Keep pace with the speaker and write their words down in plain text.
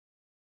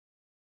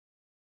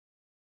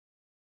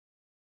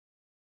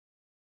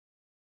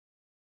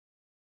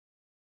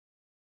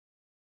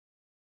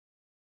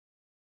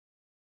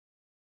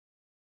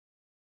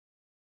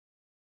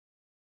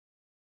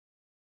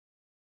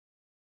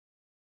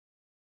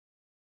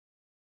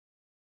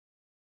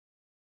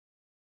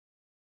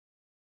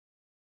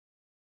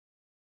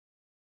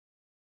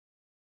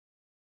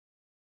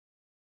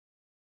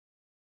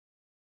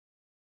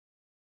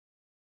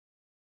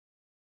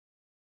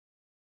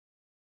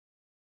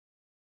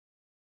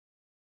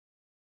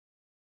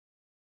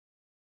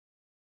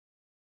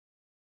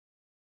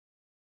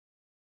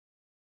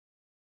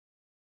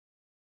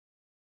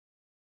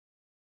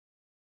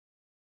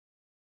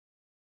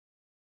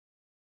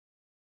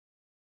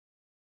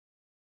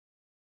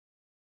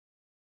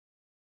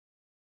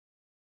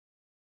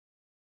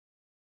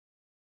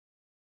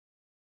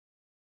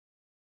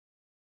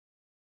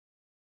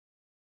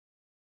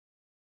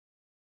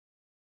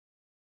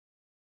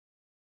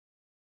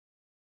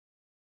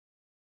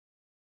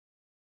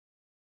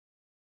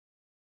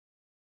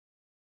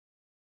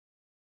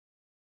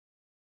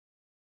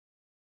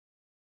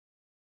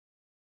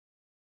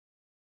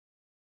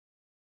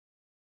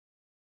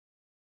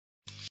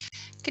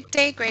Good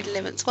day, grade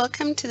 11s.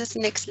 Welcome to this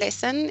next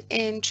lesson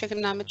in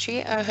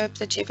trigonometry. I hope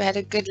that you've had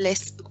a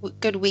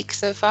good week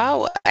so far.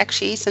 Well,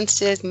 actually, since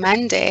today's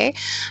Monday,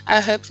 I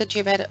hope that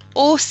you've had an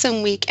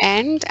awesome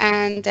weekend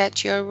and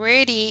that you're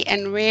ready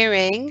and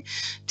rearing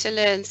to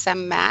learn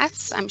some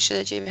maths. I'm sure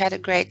that you've had a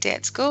great day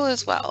at school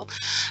as well.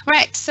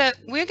 Right, so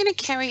we're going to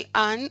carry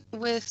on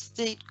with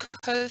the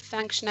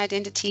co-function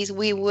identities.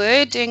 We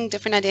were doing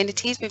different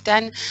identities. We've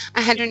done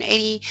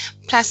 180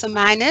 plus or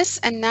minus,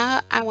 and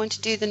now I want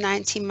to do the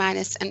 90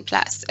 minus and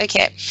plus.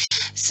 Okay,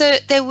 so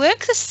they work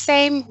the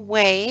same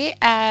way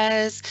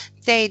as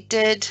they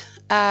did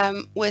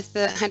with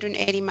the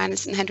 180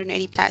 minus and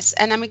 180 plus,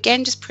 and I'm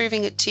again just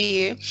proving it to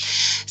you.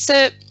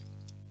 So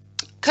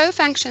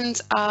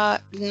co-functions are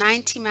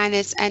 90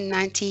 minus and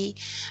 90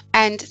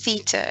 and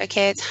theta.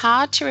 Okay, it's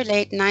hard to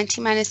relate 90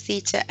 minus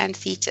theta and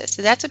theta.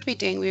 So that's what we're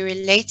doing. We're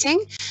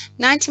relating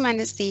 90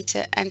 minus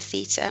theta and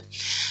theta.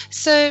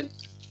 So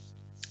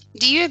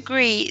do you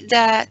agree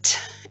that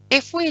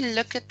if we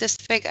look at this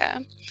figure,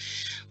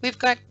 we've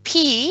got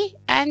P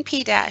and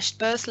P dashed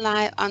both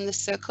lie on the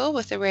circle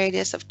with a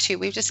radius of 2.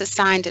 We've just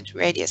assigned it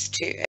radius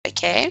 2,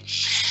 okay?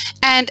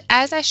 And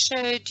as I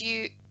showed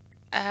you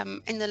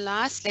in the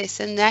last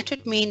lesson, that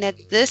would mean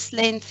that this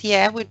length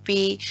here would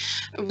be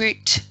it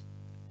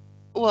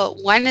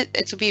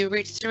would be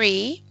root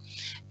 3,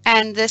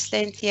 and this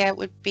length here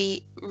would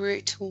be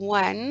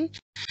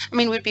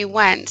would be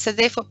 1. So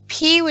therefore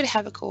P would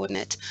have a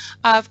coordinate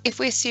of, if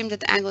we assume that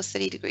the angle is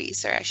 30 degrees,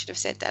 sorry, I should have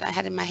said that, I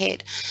had in my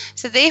head.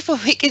 So therefore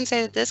we can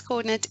say that this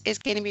coordinate is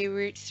going to be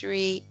root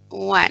 3,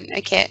 1.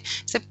 Okay,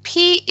 so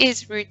P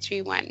is root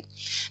 3, 1.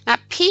 Now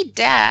P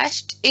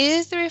dashed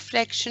is the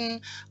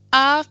reflection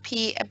of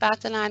P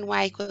about the line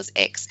y equals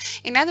x.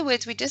 In other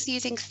words, we're just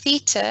using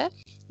theta,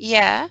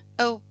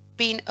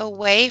 being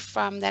away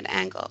from that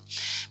angle.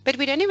 But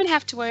we don't even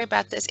have to worry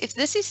about this. If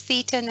this is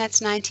theta and that's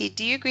 90,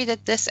 do you agree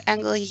that this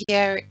angle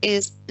here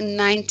is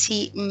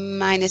 90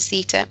 minus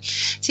theta?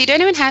 So you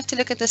don't even have to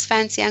look at this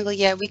fancy angle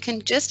here. We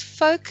can just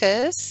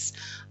focus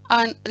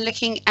on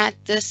looking at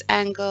this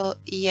angle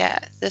here,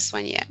 this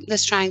one here,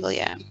 this triangle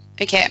here.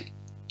 Okay,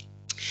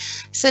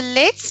 so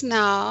let's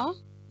now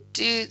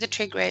do the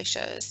trig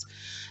ratios.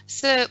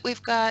 So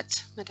we've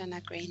got, I don't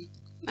like green.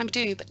 I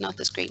do, but not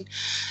this green.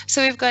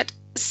 So we've got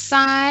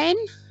sine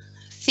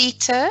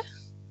theta,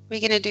 we're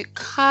going to do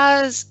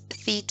cos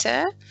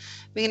theta,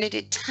 we're going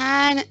to do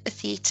tan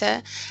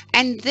theta,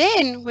 and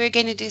then we're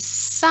going to do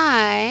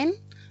sine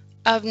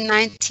of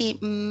 90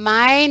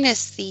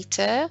 minus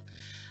theta,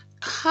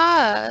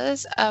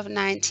 cos of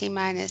 90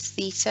 minus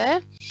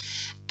theta,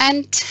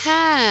 and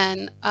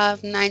tan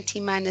of 90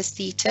 minus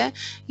theta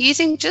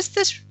using just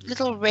this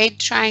little red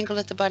triangle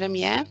at the bottom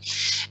here,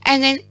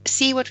 and then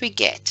see what we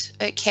get.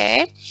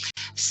 Okay,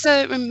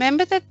 so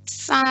remember that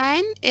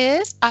sine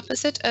is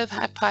opposite over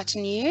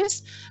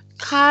hypotenuse,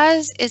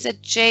 cos is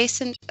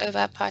adjacent over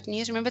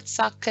hypotenuse. Remember it's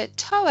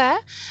SOHCAHTOA,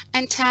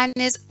 and tan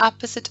is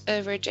opposite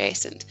over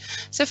adjacent.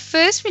 So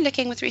first we're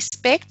looking with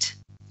respect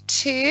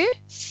to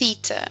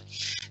theta.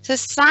 So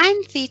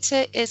sine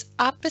theta is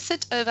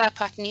opposite over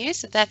hypotenuse,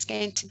 so that's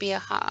going to be a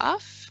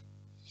half.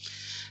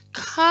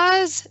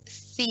 Cos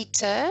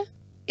theta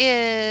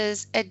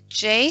is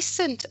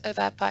adjacent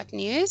over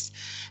hypotenuse,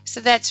 so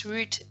that's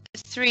root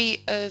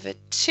 3 over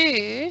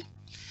 2.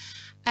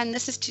 And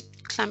this is too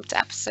clumped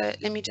up, so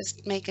let me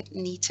just make it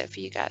neater for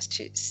you guys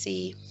to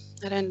see.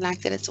 I don't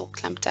like that it's all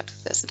clumped up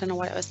with this. I don't know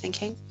what I was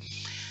thinking.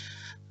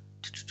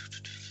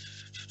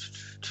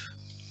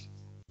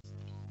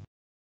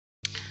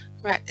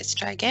 Right, let's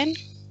try again.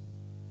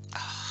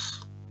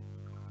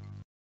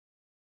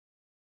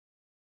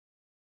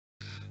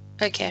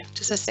 Okay,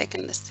 just a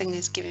second. This thing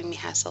is giving me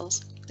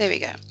hassles. There we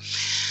go.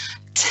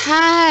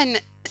 Tan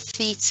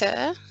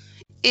theta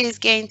is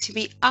going to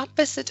be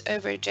opposite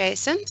over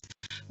adjacent,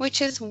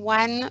 which is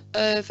 1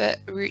 over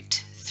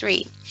root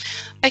 3.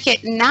 Okay,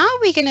 now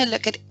we're going to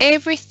look at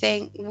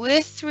everything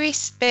with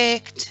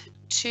respect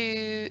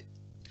to...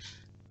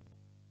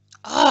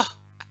 I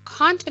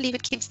can't believe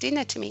it keeps doing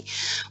that to me.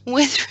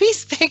 With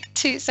respect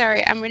to,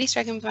 sorry, I'm really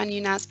struggling with my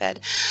new mouse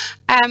pad.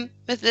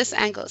 With this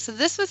angle. So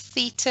this was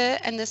theta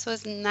and this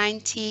was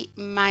 90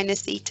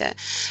 minus theta.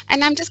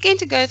 And I'm just going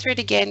to go through it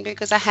again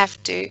because I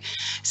have to.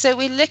 So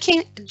we're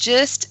looking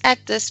just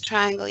at this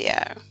triangle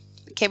here.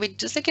 Okay, we're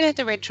just looking at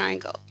the red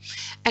triangle.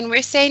 And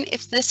we're saying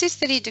if this is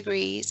 30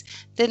 degrees,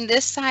 then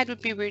this side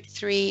would be root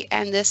 3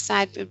 and this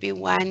side would be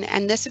 1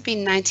 and this would be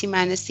 90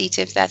 minus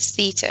theta if that's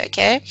theta,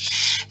 okay?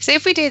 So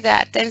if we do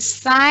that, then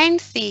sine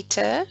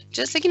theta,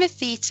 just looking at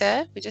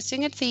theta, we're just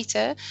looking at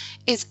theta,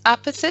 is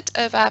opposite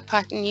over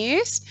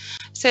hypotenuse,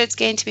 so it's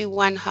going to be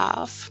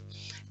 1/2.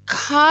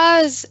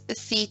 Cos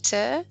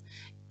theta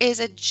is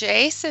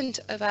adjacent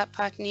over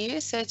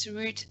hypotenuse, so it's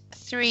root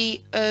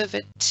 3 over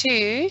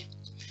 2.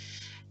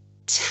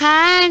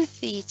 Tan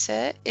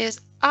theta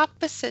is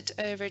opposite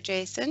over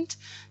adjacent.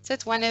 So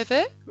it's 1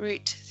 over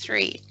root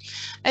 3.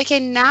 Okay,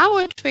 now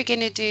what we're going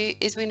to do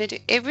is we're going to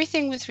do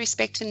everything with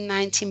respect to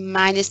 90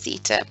 minus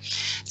theta.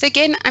 So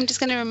again, I'm just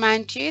going to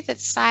remind you that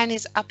sine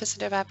is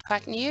opposite over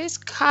hypotenuse,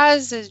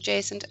 cos is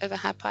adjacent over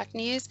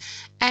hypotenuse,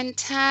 and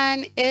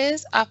tan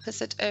is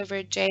opposite over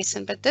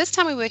adjacent. But this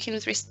time we're working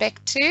with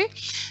respect to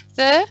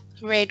the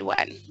red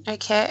one,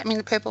 okay,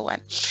 the purple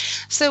one.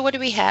 So what do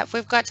we have?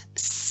 We've got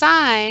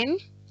sine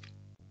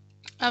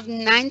of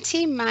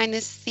 90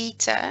 minus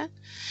theta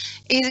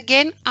is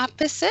again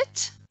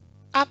opposite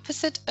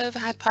over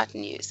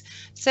hypotenuse.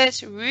 So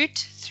it's root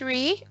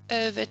 3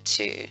 over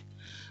 2.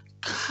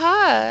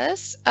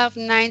 Cos of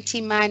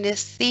 90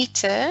 minus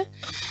theta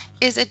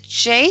is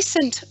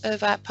adjacent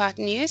over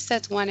hypotenuse.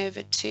 That's 1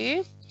 over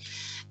 2.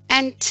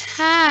 And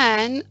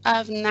tan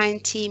of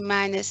 90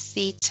 minus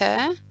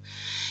theta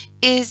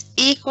is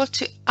equal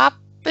to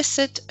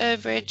opposite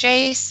over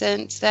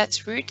adjacent.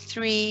 That's root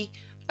 3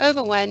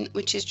 over 1,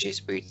 which is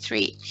just root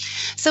 3.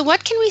 So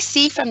what can we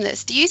see from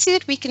this? Do you see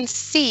that we can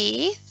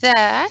see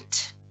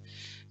that,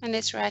 and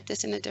let's write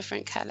this in a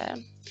different color,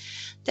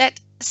 that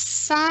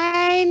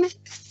sine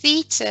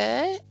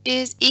theta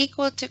is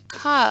equal to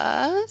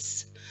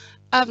cos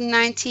of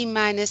 90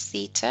 minus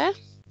theta,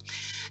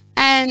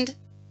 and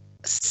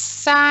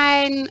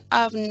sine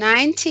of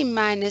 90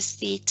 minus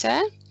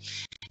theta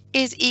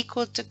is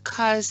equal to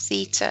cos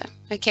theta.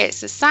 Okay,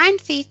 so sine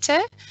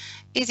theta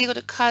is equal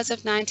to cos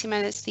of 90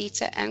 minus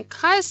theta, and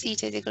cos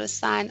theta is equal to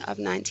sine of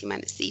 90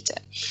 minus theta.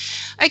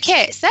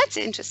 Okay, so that's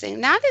interesting.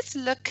 Now let's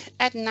look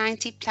at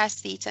 90 plus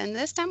theta, and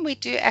this time we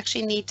do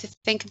actually need to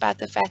think about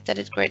the fact that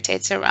it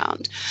rotates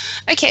around.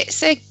 Okay,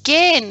 so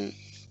again,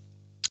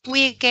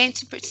 we're going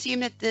to presume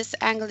that this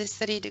angle is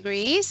 30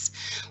 degrees,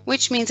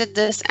 which means that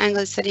this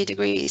angle is 30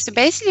 degrees. So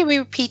basically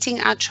we're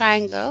repeating our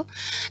triangle,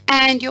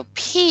 and your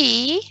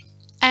P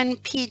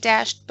and P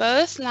dash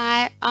both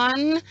lie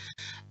on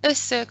a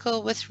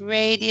circle with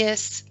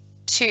radius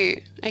 2,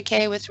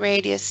 okay, with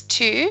radius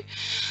 2.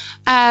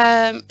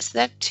 So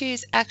that 2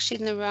 is actually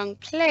in the wrong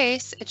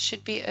place. It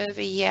should be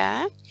over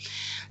here.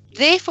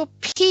 Therefore,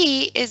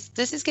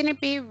 this is going to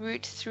be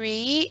root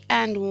 3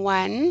 and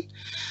 1,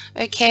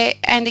 okay,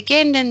 and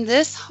again, then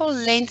this whole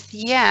length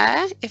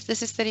here, if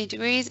this is 30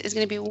 degrees, is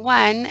going to be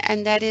 1,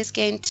 and that is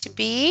going to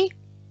be,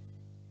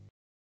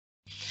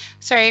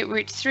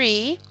 root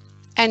 3,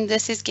 and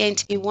this is going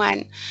to be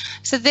 1.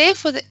 So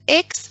therefore, the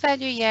x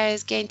value here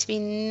is going to be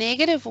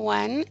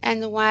 -1,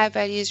 and the y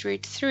value is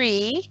root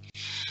 3.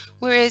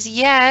 Whereas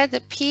here,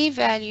 the p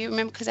value,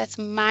 remember, because that's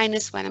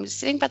 -1. I'm just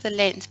sitting about the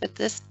length, but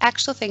this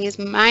actual thing is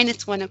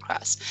 -1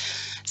 across.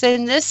 So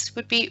then this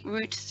would be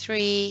root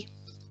 3,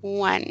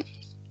 1.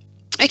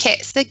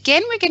 Okay, so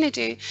again, we're going to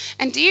do,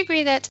 and do you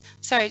agree that,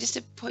 just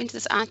to point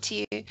this out to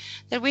you,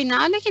 that we're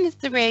now looking at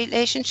the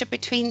relationship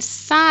between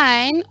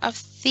sine of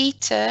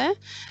theta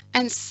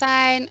and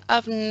sine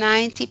of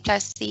 90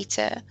 plus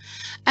theta.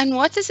 And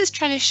what this is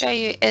trying to show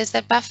you is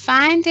that by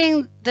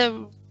finding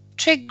the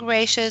trig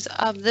ratios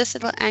of this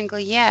little angle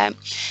here,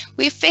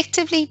 we're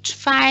effectively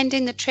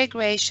finding the trig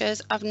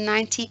ratios of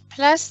 90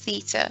 plus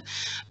theta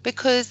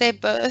because they're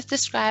both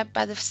described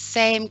by the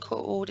same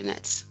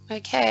coordinates.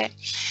 Okay,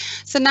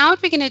 so now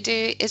what we're going to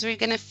do is we're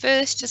going to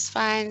first just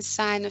find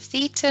sine of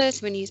theta. So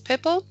we're going to use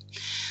purple.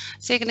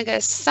 So you're going to go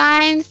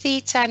sine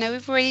theta. I know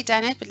we've already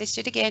done it, but let's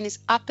do it again. Is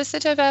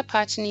opposite over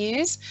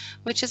hypotenuse,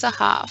 which is a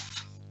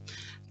half.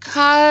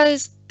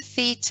 Cos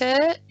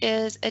theta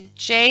is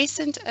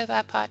adjacent over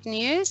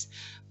hypotenuse,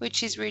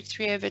 which is root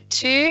 3 over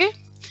 2.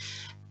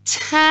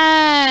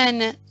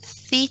 Tan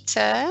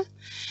theta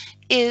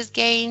is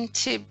going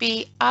to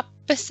be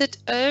opposite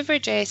over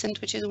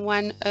adjacent, which is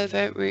 1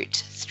 over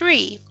root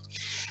 3.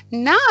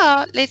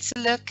 Now let's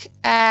look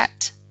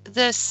at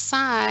the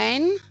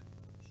sine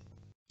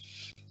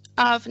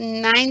of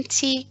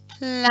 90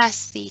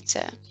 plus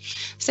theta.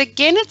 So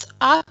again, it's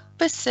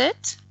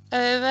opposite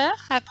over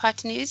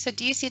hypotenuse. So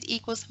do you see it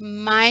equals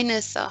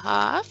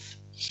 -1/2?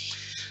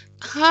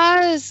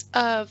 Cos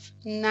of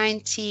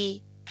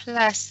 90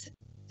 plus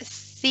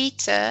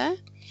theta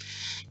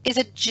is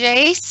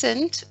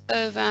adjacent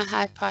over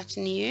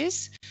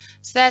hypotenuse.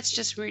 So that's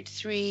just root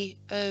 3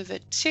 over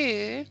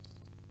 2.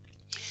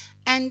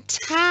 And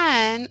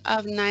tan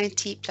of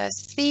 90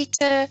 plus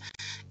theta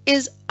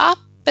is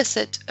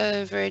opposite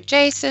over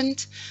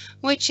adjacent,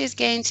 which is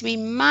going to be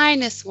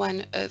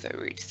 -1 over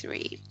root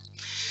 3.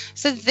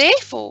 So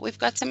therefore, we've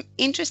got some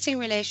interesting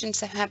relations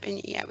that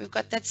happen here. We've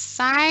got that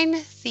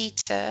sine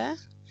theta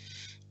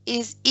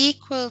is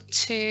equal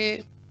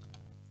to,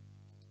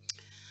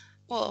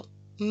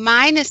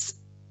 sine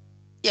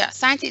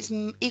theta is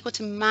equal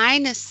to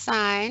minus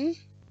sine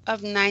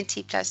of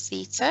 90 plus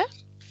theta.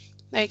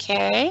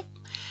 Okay.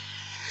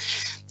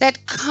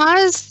 That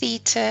cos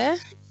theta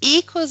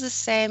equals the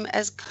same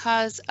as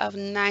cos of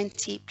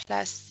 90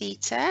 plus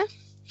theta.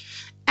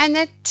 And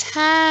that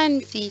tan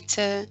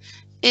theta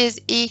is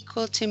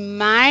equal to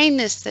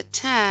minus the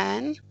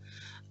tan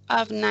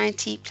of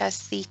 90 plus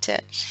theta.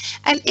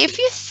 And if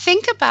you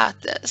think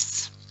about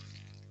this,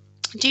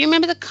 Do you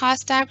remember the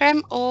cast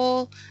diagram?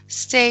 All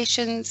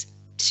stations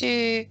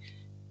to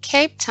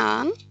Cape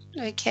Town.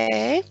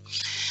 Okay.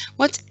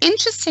 What's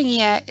interesting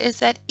here is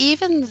that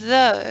even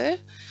though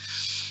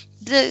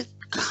the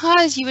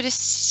cars, you would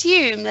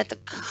assume that the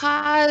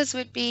cars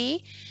would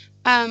be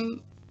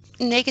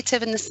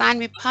negative and the sign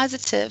be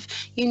positive,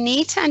 you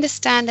need to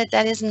understand that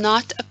that is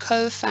not a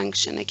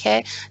co-function,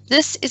 okay?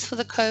 This is for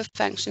the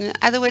co-function. In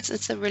other words,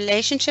 it's a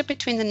relationship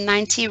between the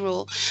 90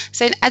 rule.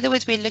 So in other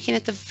words, we're looking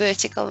at the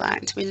vertical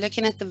lines. We're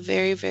looking at the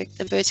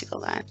the vertical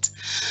lines.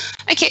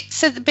 Okay,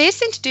 so the best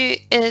thing to do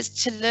is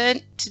to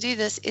learn to do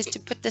this is to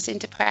put this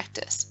into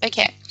practice.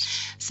 Okay,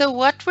 so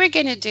what we're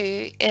going to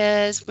do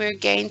is we're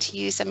going to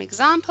use some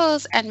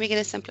examples and we're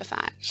going to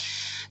simplify.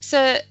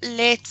 So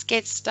let's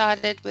get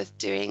started with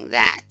doing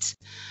that.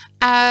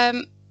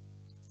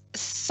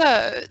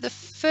 So the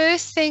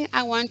first thing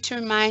I want to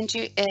remind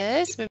you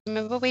is,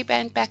 remember we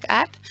went back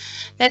up,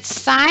 that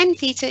sine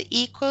theta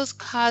equals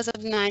cos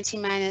of 90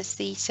 minus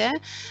theta,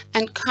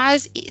 and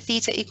cos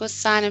theta equals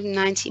sine of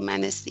 90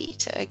 minus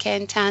theta, okay,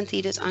 and tan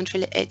thetas aren't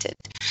related.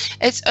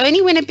 It's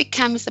only when it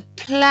becomes the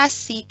plus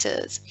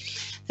thetas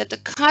that the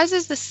cos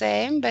is the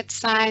same, but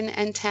sine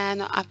and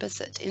tan are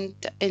opposite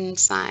in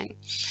sine,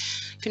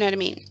 if you know what I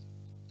mean.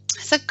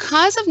 So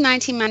cos of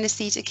 90 minus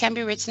theta can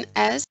be written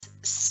as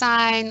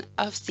sine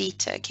of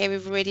theta. Okay,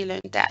 we've already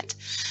learned that.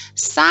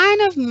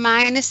 Sine of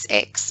minus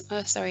x.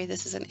 Oh, sorry,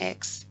 this is an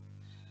x.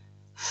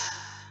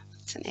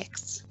 It's an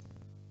x.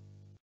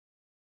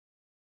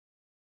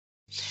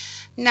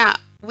 Now,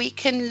 we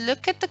can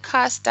look at the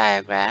cast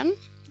diagram.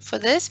 For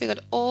this, we've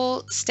got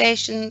all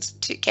stations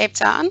to Cape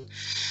Town.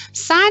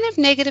 Sine of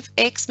negative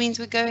x means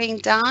we're going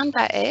down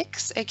by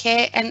x,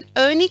 okay, and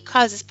only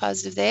cos is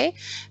positive there.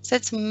 So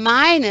it's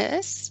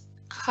minus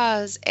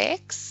cos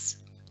x,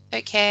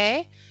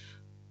 okay,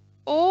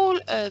 all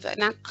over.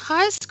 Now,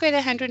 cos squared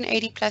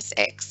 180 plus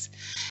x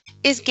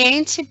is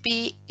going to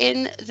be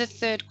in the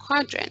third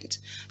quadrant.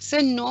 So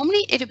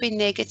normally it would be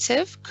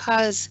negative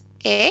cos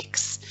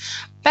x,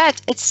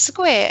 but it's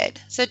squared.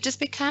 So it just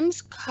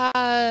becomes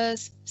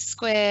cos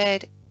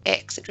squared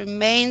x. It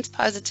remains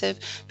positive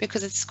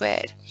because it's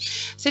squared.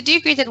 So do you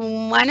agree that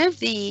one of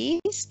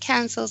these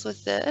cancels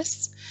with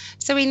this?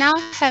 So we now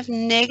have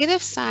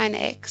negative sine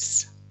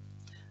x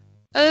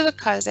over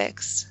cos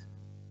x,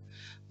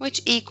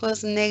 which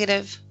equals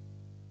negative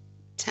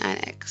tan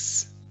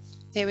x.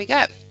 There we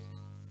go.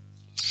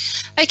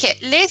 Okay,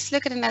 let's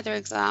look at another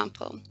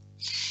example.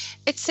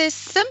 It says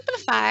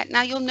simplify.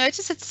 Now you'll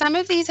notice that some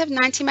of these have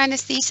 90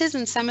 minus thetas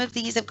and some of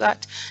these have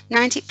got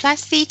 90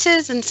 plus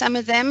thetas and some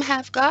of them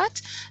have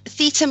got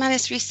theta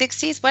minus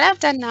 360s. What I've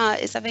done now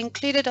is I've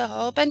included a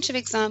whole bunch of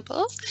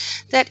examples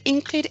that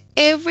include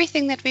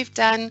everything that we've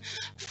done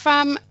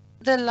from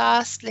the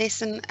last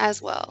lesson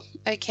as well.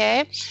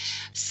 Okay,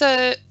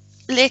 so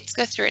let's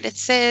go through it. It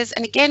says,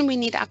 and again, we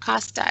need our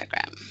cast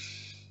diagram.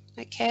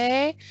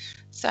 Okay,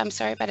 so I'm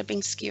sorry about it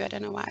being skewed. I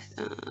don't know why.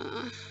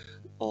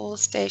 All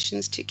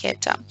stations to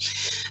Cape Town.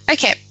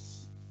 Okay,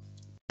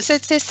 so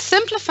it says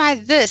simplify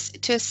this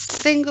to a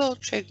single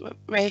trig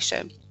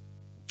ratio.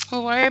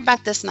 We'll worry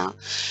about this now.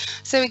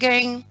 So we're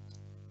going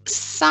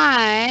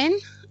sine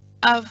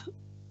of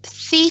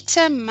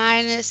theta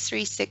minus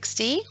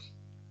 360.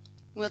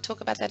 We'll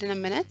talk about that in a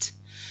minute.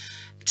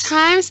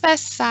 Times by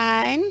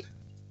sine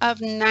of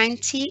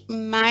 90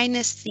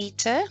 minus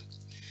theta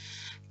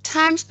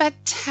times by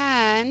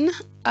tan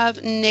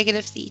of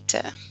negative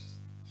theta,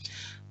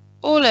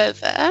 all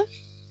over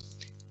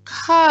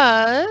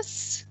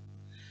cos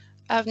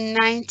of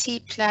 90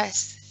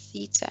 plus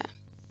theta.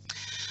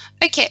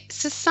 Okay,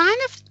 so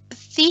sine of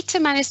theta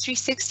minus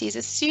 360 is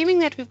assuming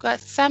that we've got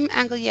some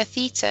angle here,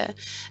 theta,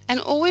 and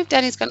all we've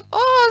done is gone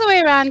all the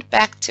way around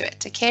back to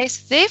it. Okay,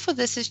 so therefore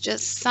this is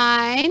just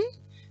sine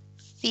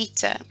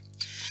theta.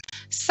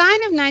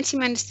 Sine of 90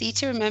 minus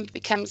theta, remember,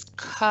 becomes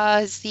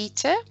cos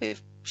theta.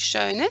 We've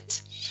shown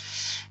it.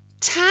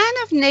 Tan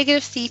of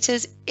negative theta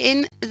is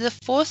in the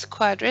fourth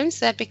quadrant,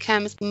 so that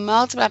becomes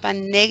multiplied by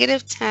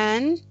negative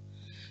tan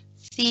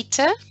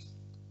theta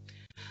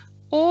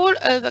all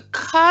over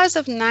cos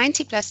of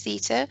 90 plus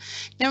theta.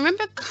 Now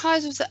remember,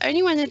 cos was the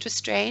only one that was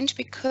strange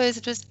because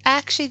it was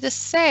actually the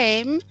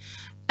same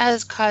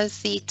as cos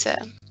theta.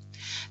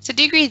 So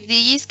do you agree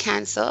these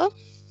cancel?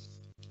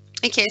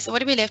 Okay, so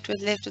what are we left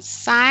with? Left with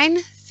sine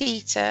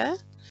theta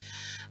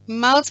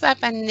multiplied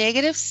by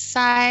negative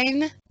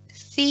sine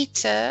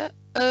theta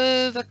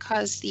over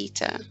cos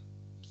theta.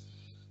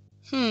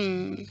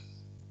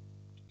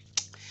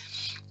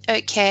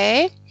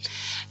 Okay,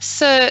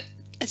 so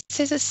it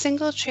says a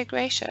single trig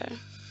ratio.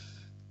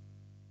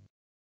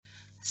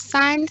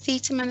 Sine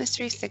theta minus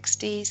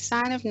 360,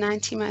 sine of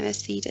 90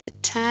 minus theta,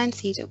 tan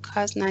theta,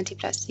 cos 90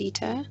 plus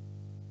theta.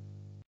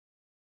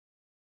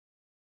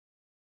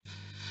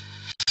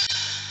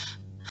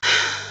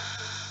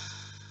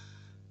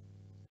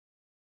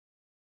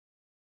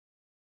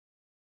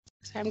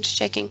 So I'm just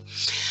checking.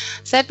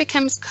 So that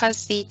becomes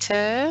cos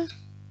theta.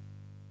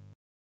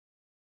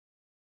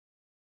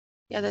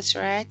 Yeah, that's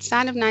right.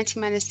 Sine of 90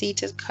 minus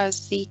theta is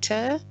cos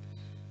theta.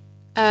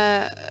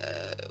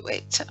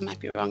 Wait, I might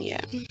be wrong here.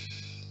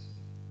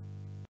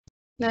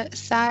 No,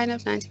 sine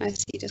of 90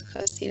 minus theta is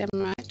cos theta,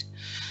 I'm right.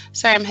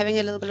 Sorry, I'm having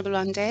a little bit of a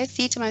long day.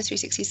 Theta minus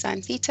 360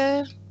 sine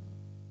theta.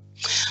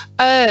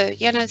 Oh,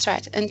 yeah, no, that's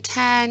right. And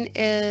tan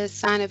is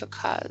sine over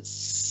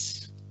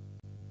cos.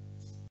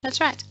 That's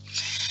right.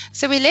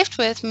 So we're left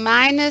with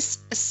minus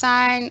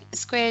sine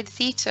squared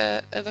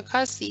theta over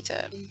cos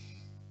theta.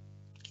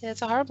 Okay,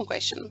 that's a horrible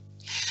question.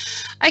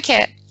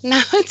 Okay,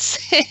 now it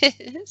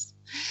says,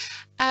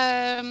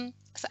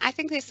 so I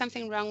think there's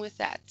something wrong with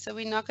that. So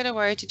we're not going to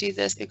worry to do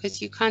this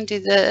because you can't do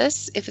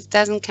this if it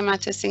doesn't come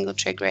out to a single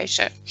trig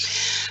ratio.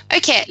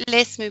 Okay,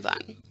 let's move on.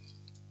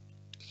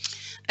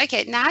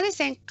 Okay, now they're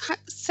saying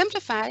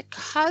simplify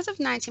cos of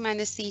 90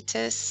 minus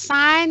theta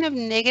sine of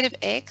negative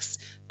x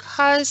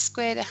cos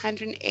squared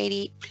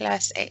 180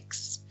 plus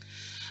x.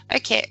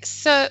 Okay,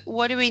 so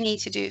what do we need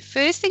to do?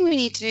 First thing we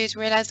need to do is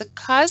realize the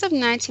cos of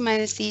 90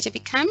 minus theta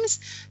becomes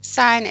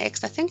sine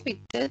x. I think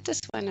we did this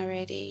one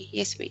already.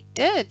 Yes, we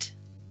did.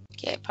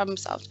 Okay, problem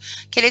solved.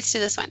 Okay, let's do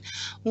this one.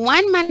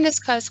 1 minus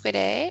cos squared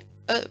a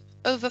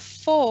over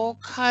 4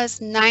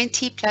 cos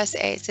 90 plus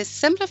a. So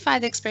simplify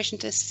the expression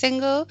to a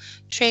single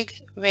trig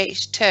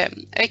ratio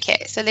term.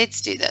 Okay, so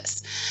let's do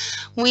this.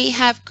 We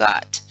have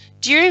got,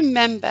 do you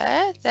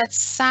remember that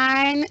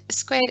sine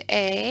squared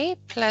a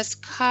plus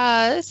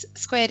cos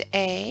squared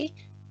a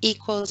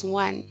equals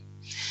 1?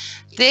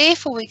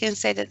 Therefore, we can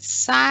say that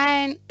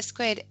sine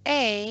squared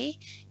a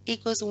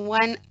equals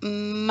 1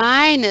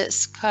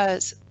 minus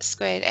cos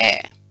squared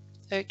a.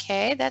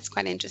 Okay, that's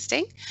quite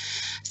interesting.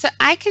 So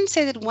I can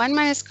say that 1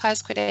 minus cos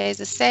squared a is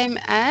the same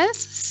as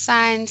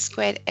sine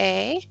squared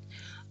a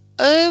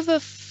over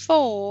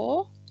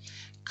 4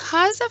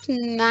 cos of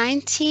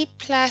 90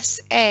 plus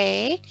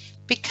a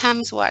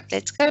becomes what?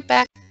 Let's go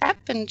back up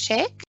and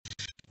check.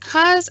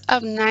 Cos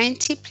of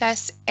 90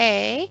 plus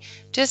a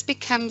just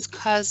becomes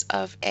cos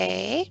of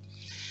a.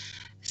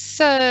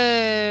 So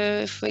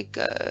if we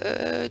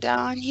go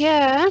down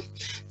here,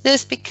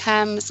 this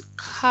becomes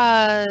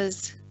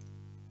cos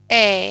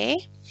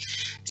a.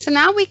 So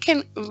now we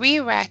can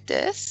rewrite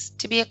this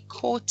to be a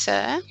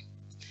quarter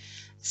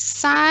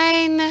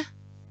sine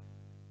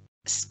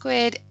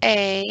squared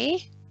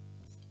a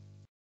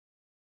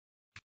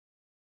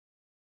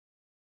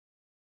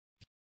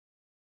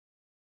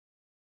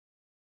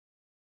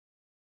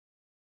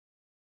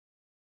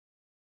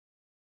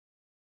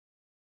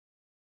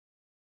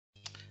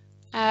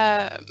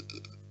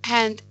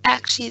and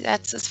actually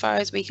that's as far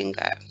as we can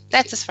go.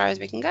 That's as far as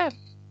we can go.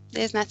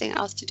 There's nothing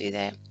else to do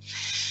there.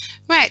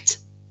 Right,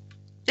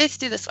 let's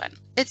do this one.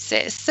 It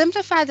says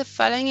simplify the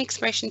following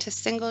expression to a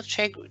single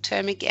trig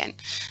term again.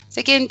 So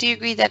again, do you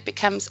agree that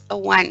becomes a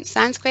 1?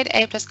 Sine squared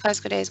a plus cos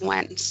squared a is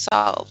 1.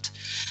 Solved.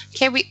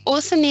 Okay, we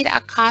also need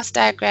our cast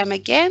diagram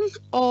again,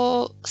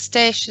 all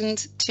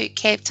stationed to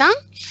Cape Town.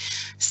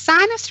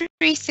 Sine of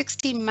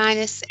 360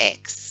 minus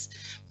x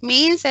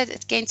means that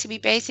it's going to be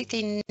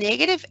basically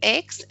negative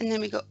x, and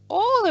then we go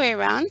all the way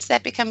around, so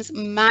that becomes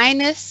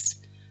minus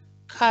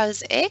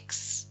cos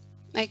x.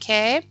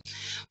 Okay,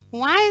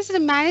 why is it a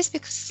minus?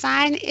 Because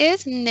sine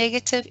is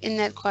negative in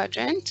that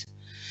quadrant.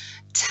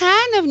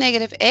 Tan of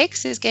negative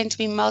x is going to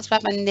be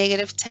multiplied by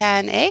negative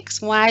tan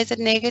x. Why is it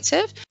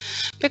negative?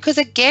 Because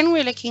again,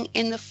 we're looking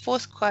in the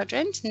fourth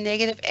quadrant,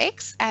 negative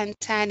x, and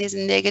tan is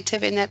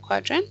negative in that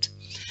quadrant.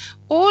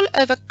 All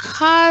over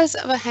cos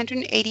of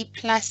 180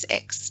 plus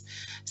x.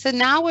 So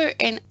now we're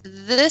in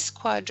this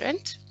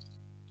quadrant.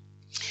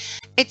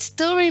 It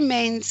still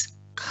remains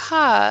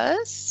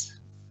cos.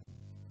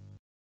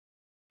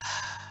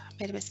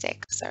 Made a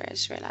mistake. Sorry, I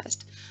just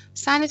realized.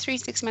 Sine of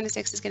 360 minus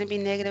x is going to be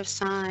negative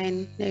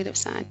sine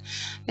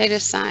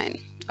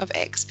of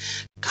x.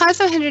 Cos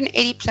of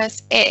 180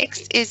 plus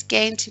x is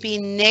going to be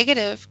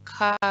negative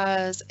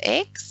cos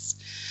x.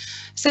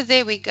 So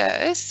there we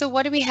go. So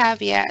what do we have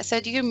here? So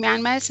do you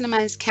minus and a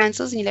minus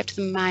cancels and you're left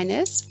with a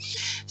minus.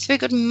 So we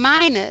got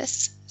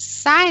minus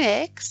sine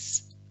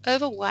x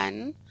over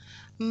 1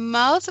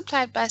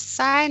 multiplied by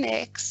sine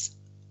x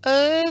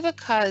over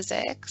cos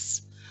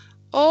x,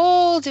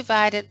 all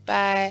divided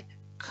by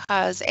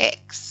cos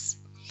x,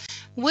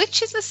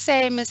 which is the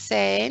same as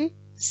saying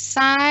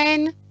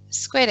sine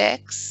squared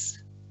x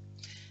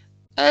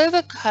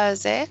over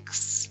cos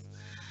x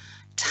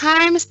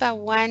times by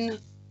 1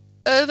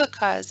 over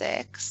cos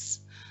x,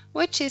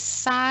 which is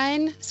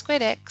sine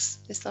squared x,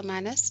 this little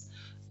minus,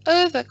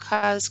 over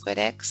cos squared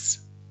x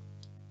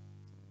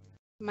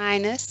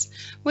minus,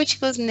 which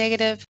equals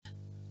negative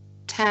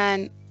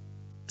tan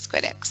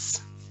squared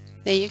x.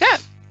 There you go.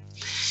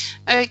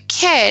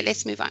 Okay,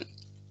 let's move on.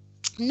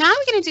 Now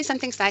we're going to do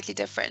something slightly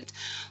different.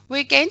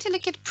 We're going to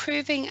look at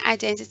proving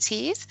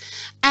identities,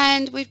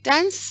 and we've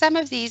done some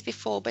of these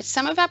before, but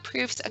some of our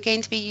proofs are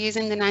going to be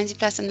using the 90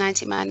 plus and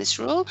 90 minus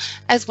rule,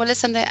 as well as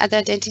some of the other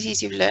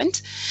identities you've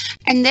learned.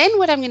 And then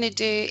what I'm going to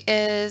do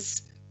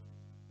is,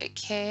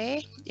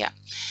 then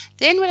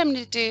what I'm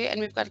going to do, and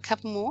we've got a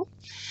couple more,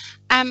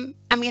 I'm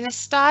going to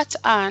start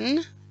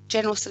on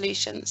general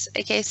solutions.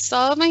 Okay,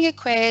 solving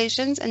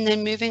equations and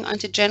then moving on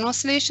to general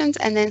solutions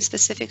and then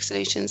specific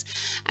solutions.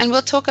 And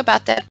we'll talk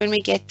about that when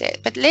we get there.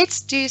 But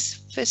let's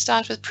first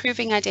start with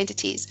proving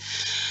identities.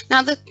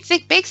 Now, the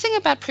big thing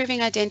about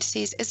proving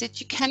identities is that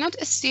you cannot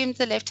assume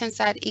the left-hand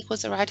side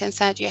equals the right-hand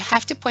side. You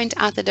have to point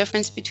out the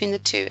difference between the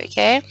two,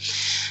 okay?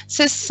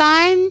 So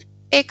sine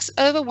x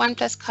over 1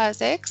 plus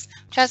cos x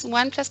plus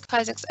 1 plus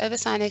cos x over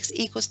sine x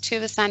equals 2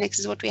 over sine x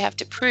is what we have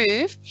to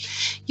prove.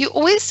 You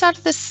always start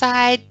with the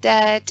side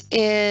that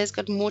is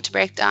got more to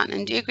break down.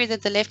 And do you agree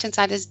that the left-hand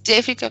side has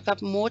definitely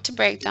got more to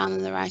break down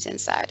than the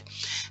right-hand side?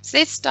 So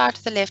let's start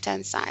with the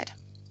left-hand side.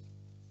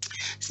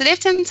 So the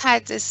left-hand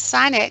side is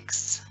sine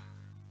x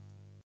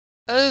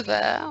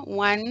over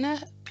 1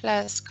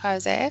 plus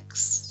cos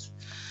x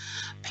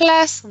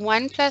plus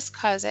 1 plus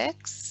cos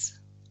x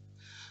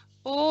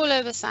all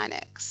over sine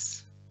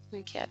x.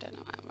 Okay, I don't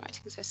know why I'm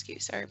writing so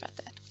skewed. Sorry about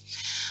that.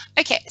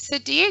 Okay, so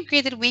do you agree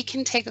that we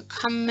can take a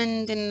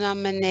common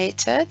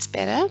denominator, it's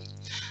better,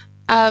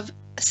 of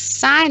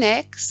sine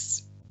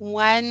x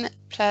 1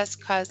 plus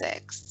cos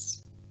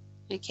x?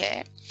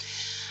 Okay.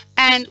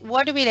 And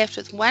what are we left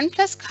with? 1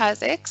 plus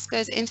cos x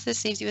goes into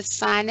this, leaves you with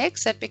sine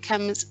x. That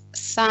becomes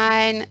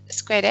sine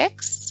squared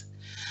x.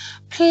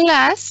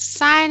 Plus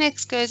sine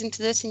x goes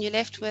into this, and you're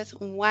left with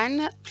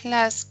 1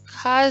 plus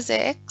cos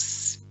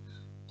x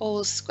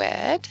all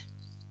squared.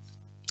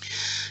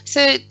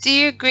 So do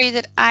you agree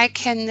that I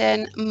can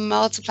then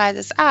multiply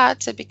this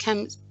out? So it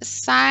becomes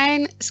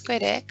sine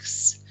squared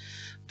x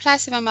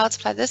plus, if I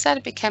multiply this out,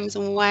 it becomes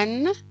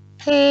 1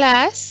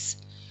 plus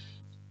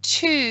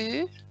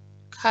 2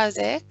 cos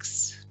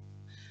x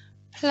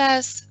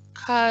plus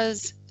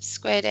cos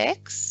squared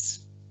x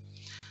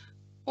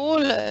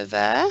all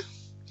over,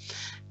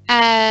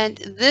 and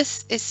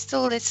this is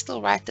still, let's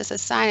still write this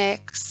as sine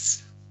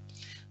x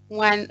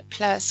 1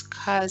 plus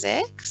cos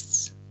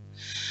x.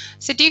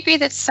 So do you agree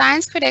that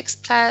sine squared x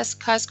plus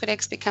cos squared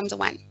x becomes a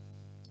 1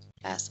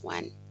 plus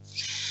 1?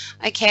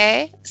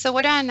 Okay, so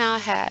what do I now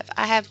have?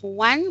 I have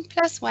 1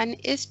 plus 1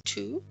 is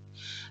 2.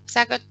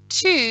 So I got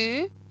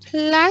 2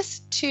 plus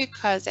 2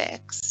 cos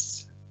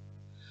x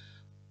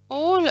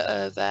all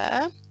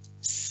over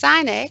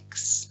sine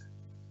x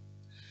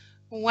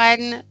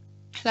 1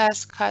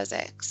 plus cos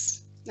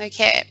x.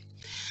 Okay,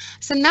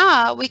 so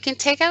now we can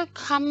take our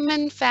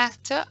common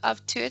factor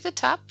of 2 at the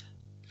top,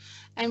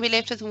 and we're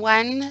left with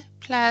 1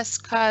 plus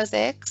cos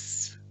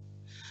x,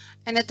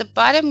 and at the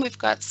bottom we've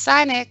got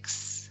sine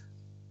x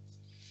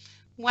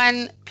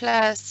 1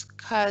 plus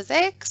cos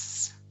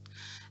x,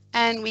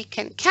 and we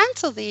can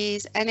cancel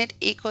these and it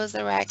equals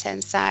the right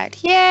hand side.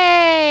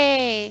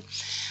 Yay!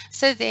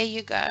 So there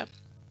you go.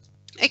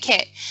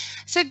 Okay,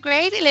 so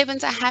grade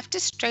 11s, I have to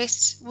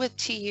stress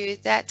to you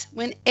that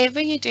whenever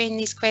you're doing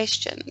these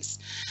questions,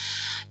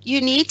 you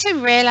need to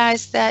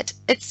realize that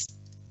it's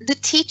the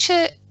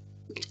teacher,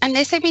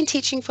 unless they've been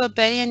teaching for a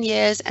billion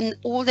years and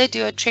all they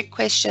do are trick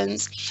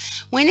questions,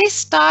 when they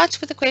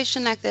start with a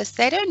question like this,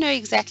 they don't know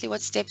exactly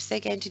what steps they're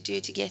going to do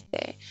to get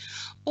there.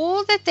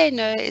 All that they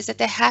know is that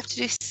they have to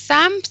do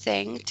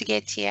something to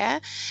get here,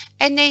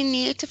 and they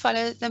need to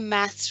follow the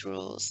maths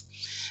rules.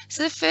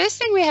 So the first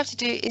thing we have to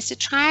do is to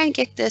try and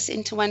get this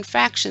into one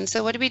fraction.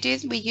 So what do?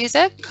 We use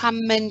a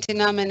common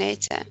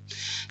denominator.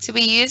 So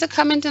we use a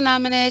common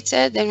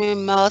denominator, then we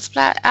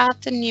multiply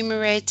out the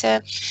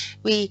numerator,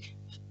 we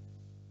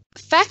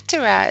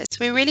factorize.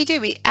 We really do.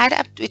 We add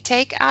up, we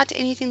take out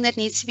anything that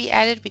needs to be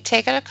added, we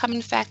take out our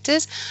common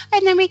factors,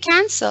 and then we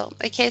cancel.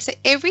 Okay, so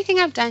everything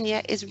I've done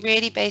here is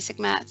really basic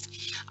maths.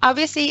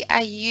 Obviously,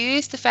 I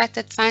use the fact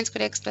that sine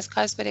squared x plus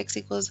cos squared x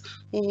equals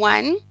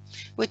 1,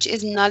 which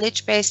is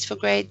knowledge based for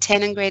grade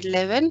 10 and grade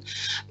 11,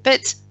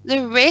 but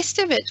the rest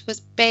of it was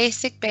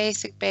basic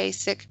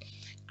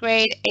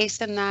grade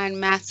 8 and 9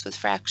 maths with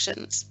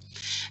fractions.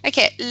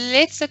 Okay,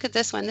 let's look at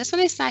this one. This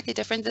one is slightly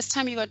different. This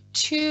time you got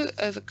 2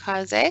 over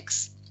cos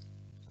x.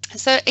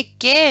 So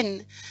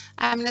again,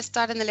 I'm going to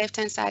start on the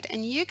left-hand side.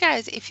 And you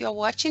guys, if you're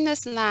watching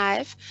this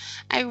live,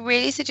 I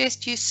really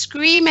suggest you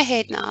scream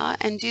ahead now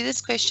and do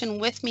this question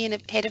with me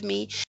and ahead of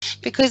me,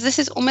 because this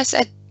is almost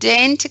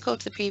identical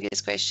to the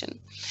previous question.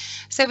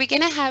 So we're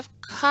going to have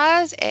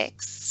cos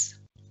x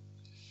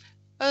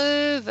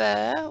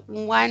over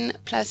 1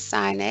 plus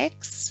sine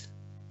x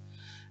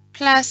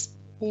plus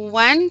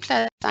 1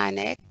 plus sine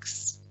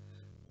x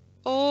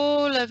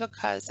all over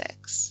cos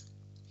x.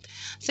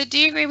 So do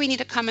you agree we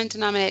need a common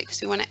denominator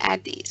because we want to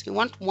add these? We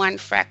want one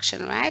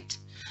fraction, right?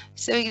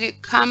 So we do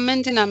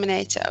common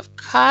denominator of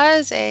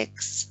cos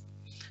x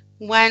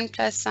 1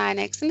 plus sine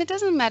x, and it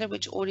doesn't matter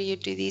which order you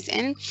do these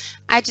in.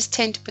 I just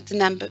tend to put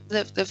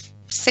the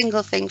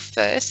single thing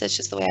first. That's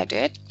just the way I do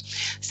it.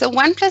 So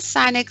 1 plus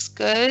sine x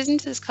goes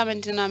into this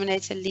common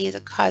denominator, leaves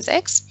a cos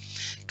x.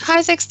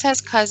 Cos x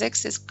times cos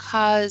x is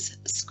cos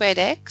squared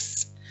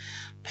x,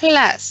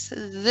 plus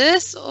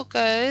this all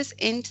goes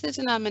into the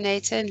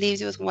denominator and leaves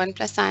you with 1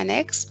 plus sine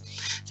x.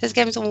 So this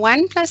gives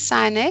 1 plus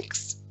sine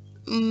x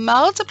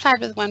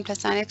multiplied with 1 plus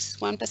sine x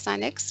is 1 plus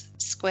sine x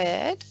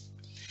squared.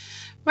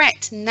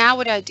 Right, now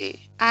what do?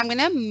 I'm going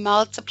to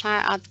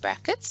multiply out the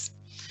brackets.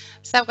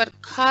 So I've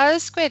got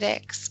cos squared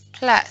x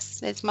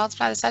plus, let's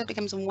multiply this out, it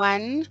becomes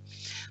 1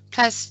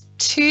 plus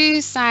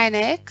 2 sine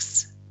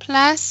x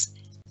plus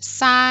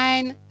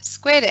sine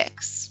squared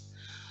x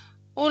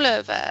all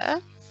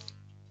over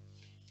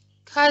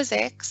cos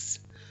x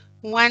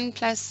 1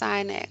 plus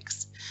sine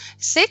x.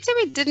 So let's say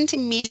we didn't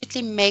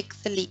immediately make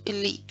the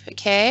leap,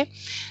 okay?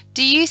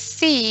 Do you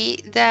see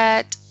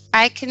that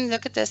I can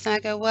look at this and I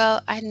go,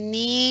 well, I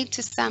need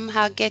to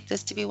somehow get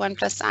this to be 1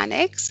 plus sine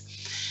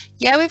x.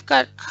 Yeah, we've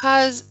got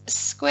cos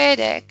squared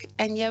x,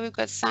 and yeah, we've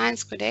got sine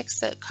squared x.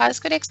 So cos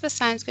squared x plus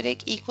sine squared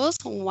x equals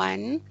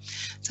 1.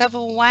 So I have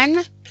a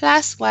 1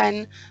 plus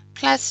 1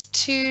 plus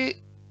 2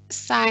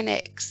 sine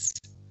x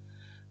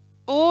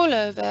all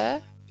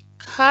over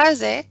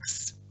cos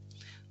x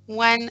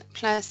 1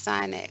 plus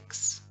sine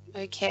x.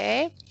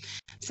 Okay,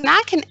 so now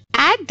I can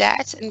add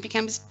that and it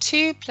becomes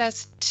 2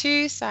 plus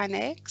 2 sine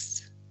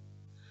x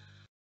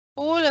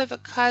all over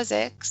cos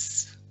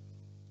x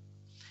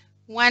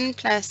 1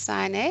 plus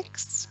sine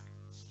x.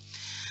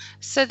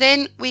 So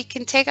then we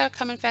can take our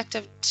common factor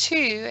of 2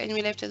 and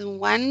we're left with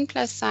 1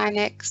 plus sine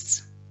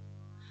x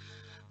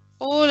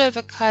all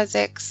over cos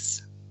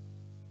x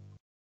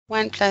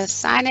 1 plus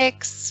sine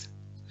x,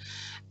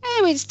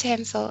 and we just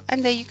cancel,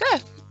 and there you go,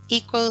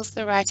 equals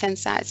the right hand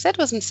side. So that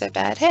wasn't so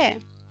bad,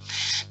 hey?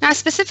 Now I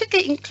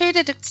specifically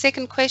included a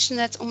second question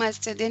that's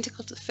almost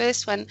identical to the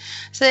first one,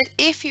 so that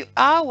if you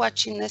are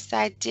watching this, the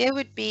idea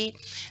would be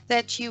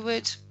that you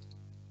would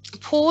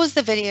pause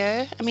the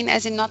video, I mean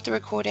as in not the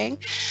recording,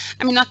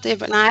 I mean not the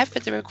live,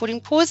 but the recording,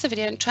 pause the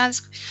video and try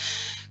this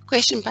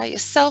question by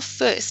yourself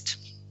first.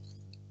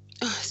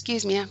 Oh,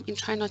 excuse me, I've been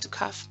trying not to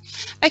cough.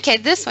 Okay,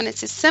 this one, it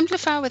says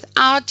simplify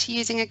without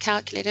using a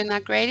calculator. Now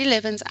grade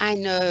 11s,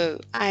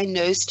 I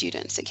know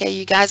students, okay,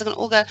 you guys are going to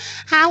all go,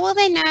 how will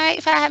they know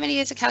if I haven't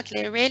used a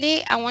calculator?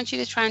 Really? I want you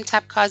to try and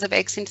type cos of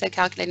x into the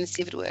calculator and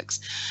see if it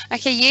works.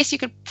 Okay, yes, you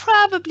could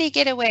probably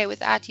get away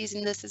without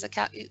using this as a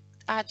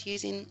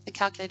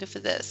calculator for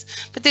this,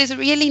 but there's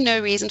really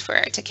no reason for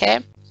it,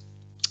 okay?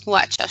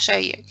 Watch, I'll show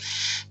you.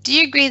 Do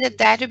you agree that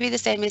that would be the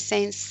same as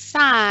saying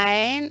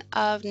sine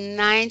of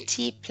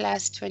 90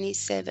 plus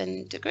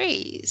 27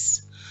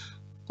 degrees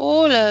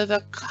all over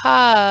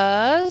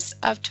cos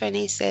of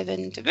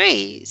 27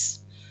 degrees?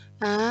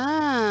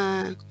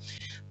 Ah,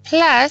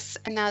 plus,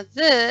 and now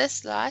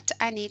this lot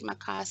I need my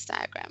cast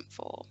diagram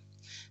for.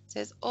 It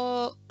says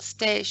all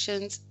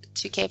stations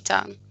to Cape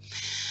Town.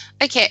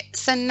 Okay,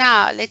 so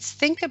now let's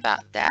think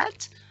about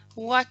that.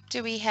 What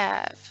do we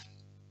have?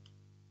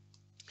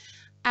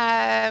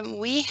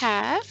 We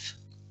have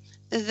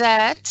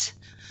that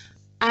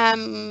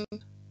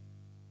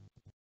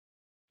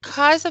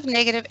cos of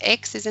negative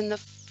x is in the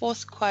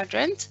fourth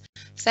quadrant,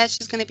 so that's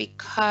just going to be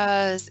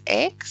cos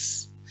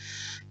x.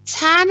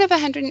 Tan of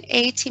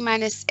 180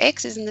 minus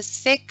x is in the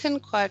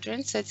second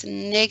quadrant, so it's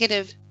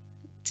negative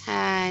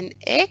tan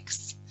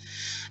x.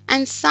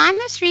 And sine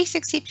of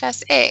 360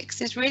 plus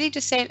x is really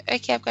just saying,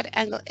 okay, I've got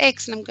angle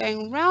x and I'm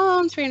going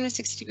around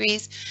 360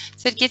 degrees,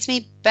 so it gets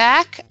me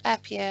back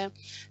up here.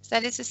 So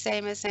that is the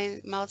same as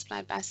saying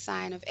multiplied by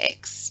sine of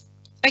x.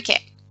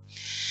 Okay,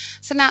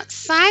 so now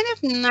sine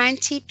of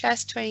 90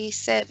 plus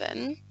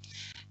 27,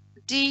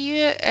 do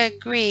you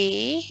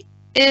agree,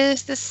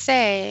 is the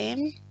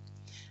same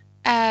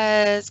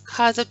as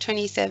cos of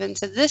 27?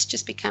 So this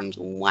just becomes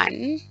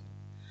 1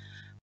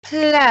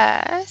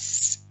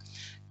 plus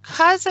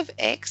cos of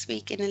x,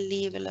 we're going to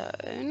leave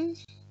alone.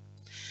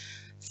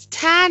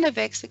 Tan of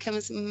x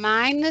becomes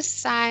minus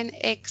sine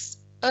x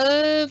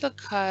over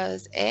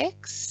cos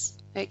x,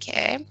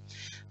 okay,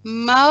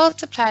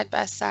 multiplied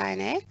by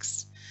sine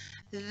x.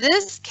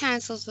 This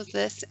cancels with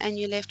this, and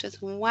you're left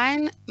with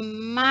 1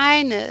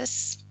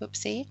 minus,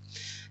 whoopsie,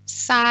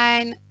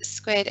 sine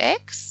squared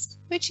x,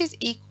 which is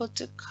equal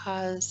to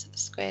cos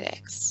squared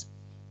x.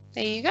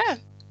 There you go.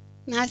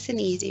 Nice and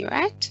easy,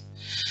 right?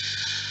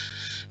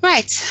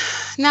 Right,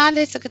 now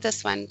let's look at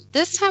this one.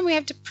 This time we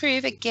have to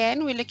prove,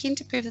 again, we're looking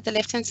to prove that the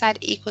left-hand side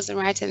equals the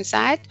right-hand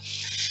side.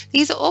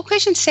 These are all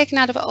questions taken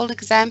out of old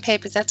exam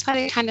papers. That's why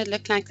they kind of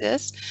look like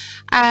this.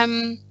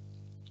 And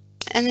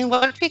then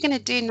what we're going to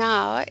do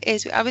now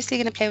is we're obviously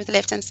going to play with the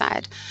left-hand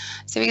side.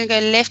 So we're going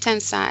to go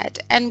left-hand side.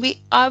 And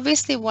we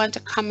obviously want a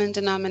common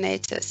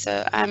denominator.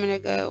 So I'm going to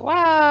go,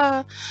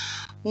 wow,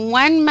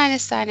 1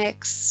 minus sine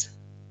x,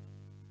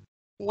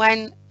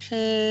 1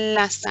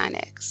 plus sine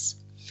x.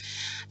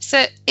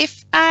 So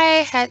if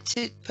I had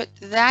to put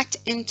that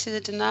into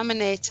the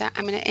denominator,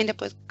 I'm going to end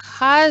up with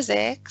cos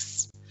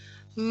x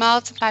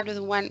multiplied with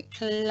 1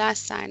 plus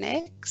sine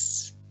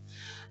x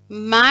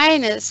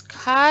minus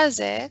cos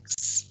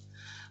x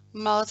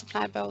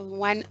multiplied by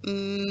 1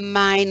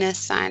 minus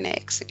sine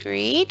x.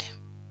 Agreed?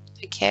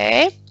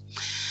 Okay.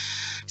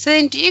 So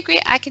then do you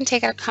agree I can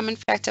take out a common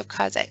factor of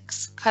cos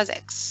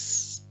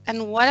x?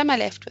 And what am I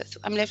left with?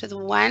 I'm left with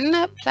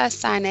 1 plus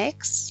sine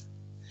x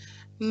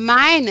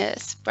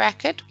minus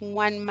bracket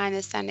 1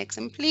 minus sine x,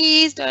 and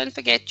please don't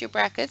forget your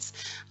brackets,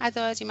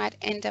 otherwise you might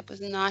end up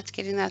with not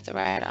getting that the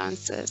right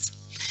answers.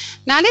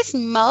 Now let's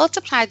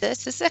multiply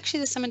this. This is actually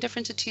the sum and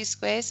difference of two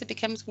squares. It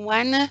becomes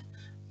 1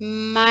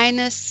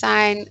 minus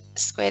sine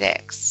squared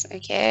x,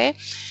 okay?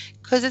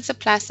 Because it's a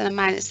plus and a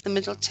minus, the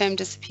middle term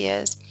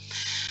disappears.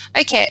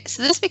 Okay,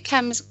 so this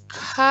becomes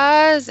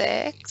cos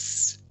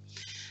x,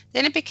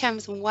 then it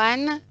becomes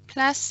 1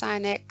 plus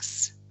sine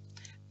x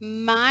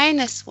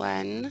minus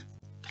 1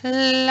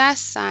 plus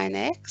sine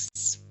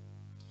x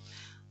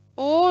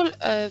all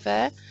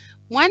over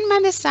 1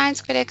 minus sine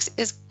squared x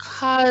is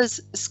cos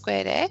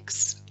squared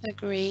x,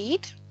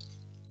 agreed.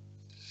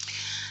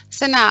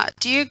 So now,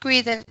 do you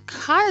agree that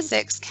cos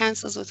x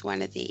cancels with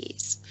one of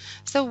these?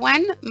 So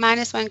 1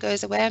 minus 1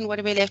 goes away, and what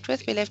are we left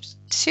with? We're left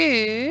with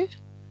 2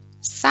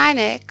 sine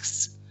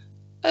x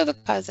over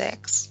cos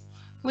x,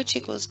 which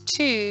equals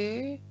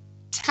 2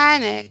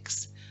 tan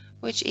x,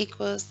 which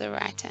equals the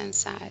right-hand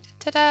side.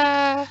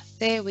 Ta-da!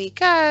 There we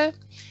go.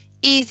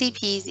 Easy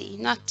peasy.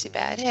 Not too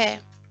bad, hey?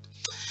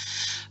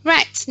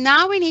 Right,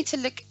 now we need to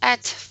look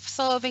at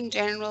solving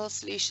general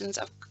solutions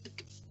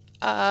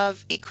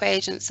of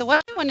equations. So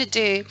what we want to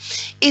do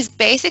is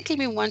basically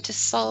we want to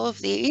solve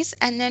these,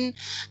 and then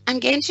I'm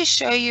going to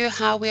show you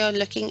how we are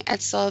looking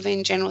at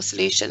solving general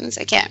solutions.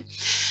 Okay,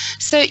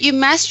 so you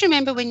must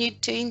remember when you're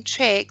doing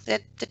trig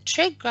that the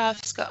trig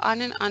graphs go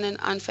on and on and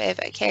on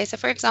forever. Okay, so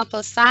for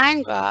example,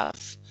 sine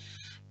graph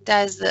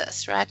does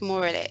this, right,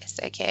 more or less.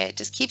 Okay, it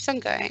just keeps on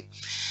going.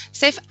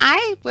 So if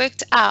I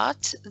worked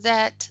out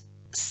that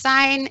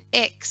sine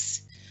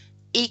x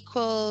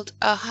equaled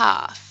a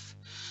half,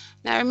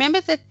 now remember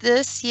that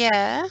this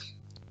here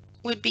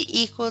would be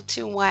equal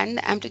to 1,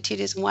 the amplitude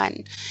is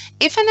 1.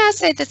 If I now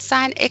say that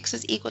sine x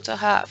is equal to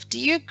half, do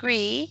you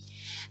agree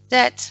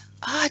that,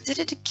 oh, I did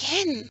it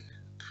again.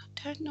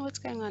 I don't know what's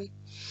going on.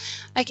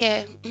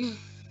 Okay,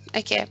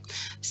 okay,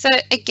 so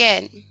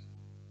again,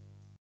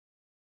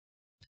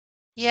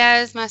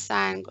 here's my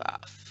sine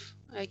graph,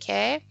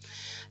 okay?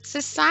 So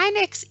sine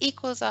x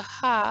equals a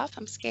half,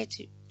 I'm scared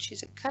to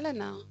choose a color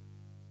now.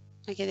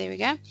 Okay, there we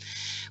go.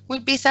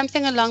 Would be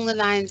something along the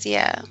lines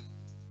here.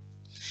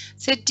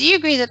 So do you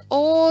agree that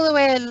all the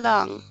way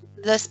along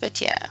this bit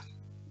here,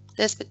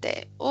 this bit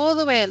there, all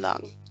the way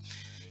along,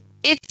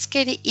 it's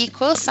going to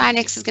equal, sine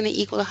x is going to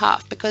equal a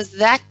half, because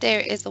that there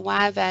is the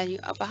y value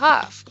of a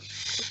half.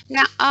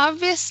 Now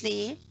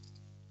obviously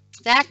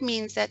that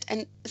means that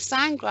a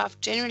sine graph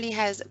generally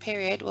has a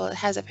period, well, it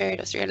has a period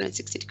of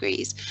 360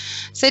 degrees.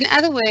 So in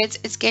other words,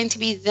 it's going to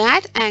be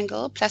that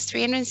angle plus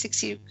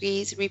 360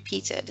 degrees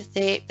repeated.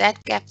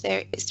 That gap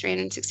there is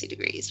 360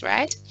 degrees,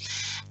 right?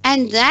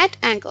 And that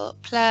angle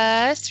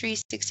plus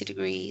 360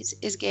 degrees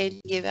is going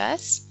to give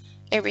us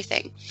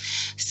everything.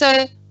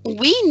 So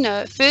we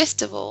know,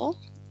 first of all,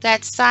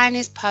 that sine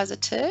is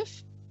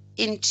positive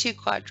in 2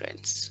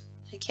 quadrants.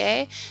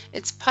 Okay,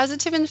 it's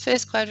positive in the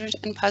first quadrant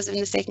and positive in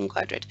the second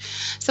quadrant.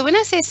 So when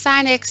I say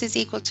sine x is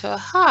equal to a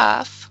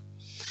half,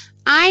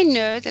 I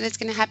know that it's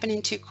going to happen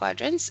in 2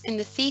 quadrants, in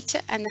the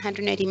theta and the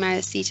 180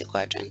 minus theta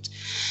quadrant.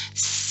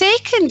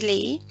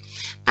 Secondly,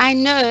 I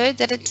know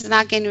that it's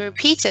not going to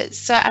repeat it.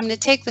 So I'm going to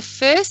take the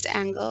first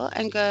angle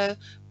and go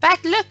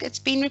back, look, it's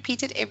been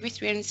repeated every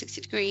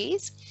 360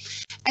 degrees.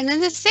 And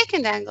then the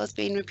second angle is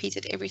being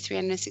repeated every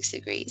 360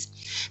 degrees.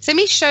 So let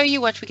me show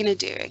you what we're going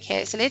to do.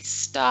 Okay, so let's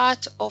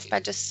start off by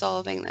just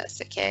solving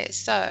this. Okay,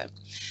 so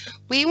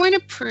we want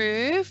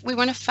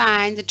to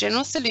find the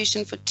general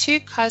solution for 2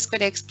 cos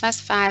squared x plus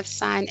 5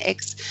 sine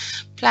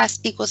x plus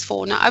equals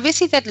 4. Now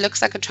obviously that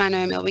looks like a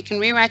trinomial. We can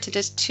rewrite it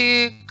as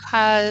 2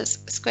 cos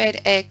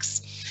squared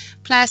x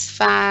plus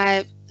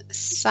 5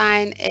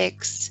 sine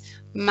x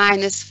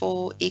minus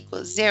 4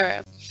 equals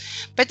 0.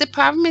 But the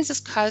problem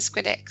is cos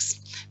squared x.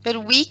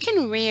 But we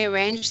can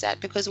rearrange that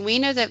because we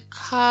know that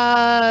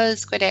cos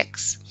squared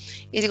x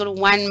is equal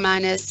to 1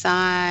 minus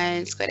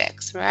sine squared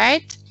x,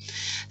 right?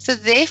 So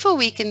therefore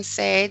we can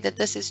say that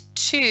this is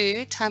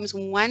 2 times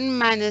 1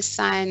 minus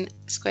sine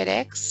squared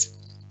x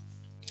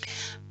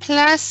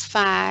plus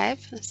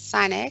 5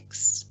 sine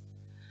x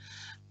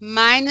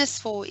minus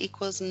 4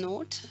 equals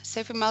 0. So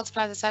if we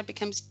multiply this out, it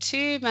becomes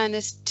 2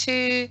 minus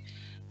 2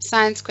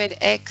 sine squared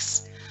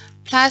x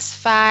plus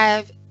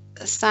 5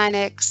 sine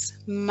x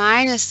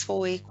minus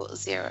 4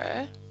 equals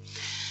 0.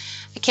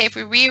 Okay, if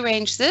we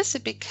rearrange this,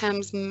 it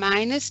becomes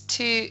minus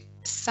 2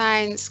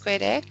 sine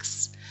squared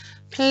x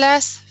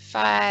plus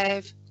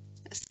 5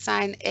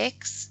 sine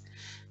x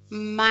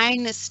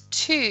minus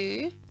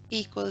 2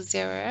 equals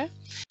 0.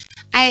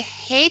 I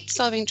hate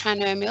solving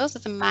trinomials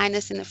with a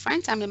minus in the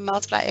front. I'm going to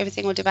multiply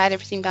everything or divide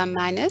everything by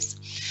minus.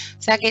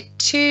 So I get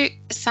 2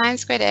 sine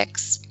squared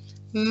x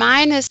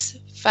minus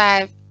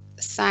 5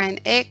 sine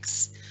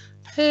x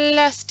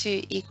plus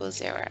 2 equals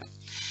 0.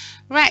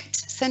 Right,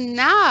 so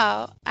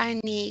now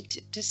I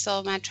need to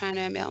solve my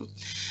trinomial.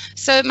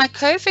 So my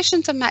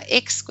coefficients of my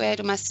x squared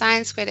or my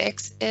sine squared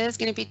x is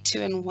going to be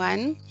 2 and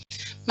 1.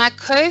 My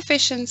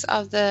coefficients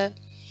of the,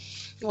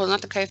 well,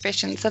 not the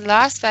coefficients, the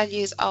last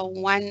values are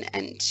 1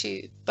 and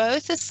 2.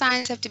 Both the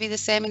signs have to be the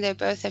same and they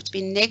both have to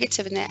be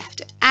negative and they have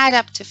to add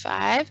up to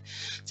 5.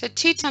 So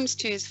 2 times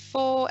 2 is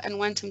 4 and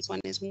 1 times 1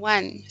 is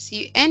 1. So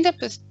you end up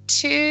with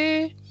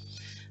 2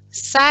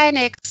 sine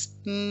x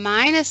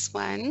minus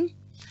 1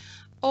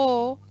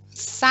 or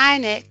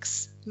sine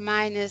x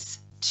minus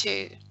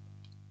 2.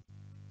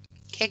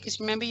 Okay, because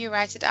remember you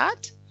write it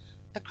out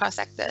across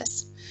like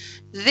this.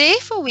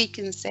 Therefore, we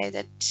can say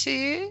that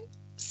 2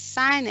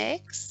 sine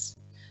x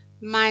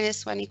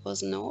minus 1 equals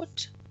 0,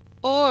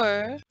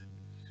 or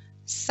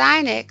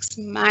sine x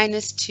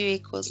minus 2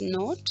 equals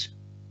 0,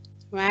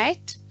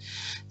 right?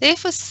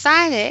 Therefore,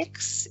 sine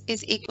x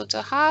is equal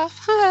to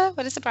half.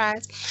 What a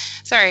surprise.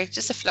 Sorry,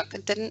 just a fluke.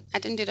 I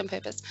didn't do it on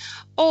purpose.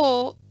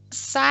 Or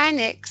sine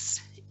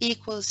x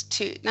equals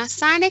 2. Now,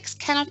 sine x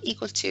cannot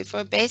equal 2. For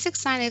a basic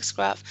sine x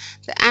graph,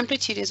 the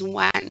amplitude is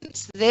 1.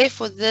 So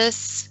therefore,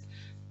 this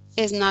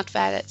is not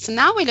valid. So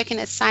now we're looking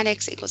at sine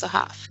x equals a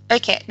half.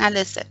 Okay, now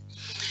listen.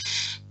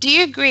 Do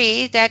you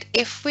agree that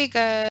if we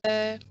go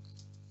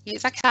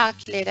use our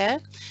calculator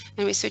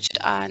and we switch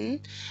it on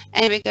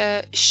and we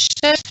go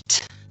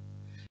shift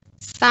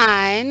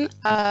sine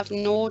of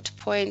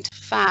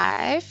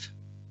 0.5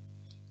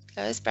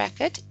 close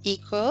bracket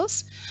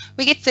equals,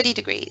 we get 30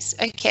 degrees.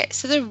 Okay,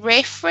 so the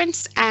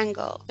reference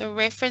angle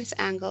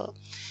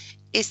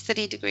is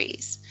 30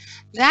 degrees.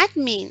 That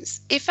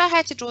means if I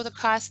had to draw the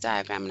cast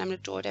diagram, and I'm going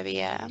to draw it over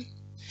here,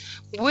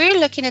 we're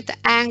looking at the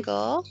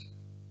angle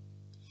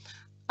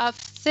of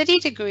 30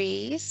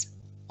 degrees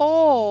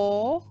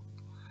or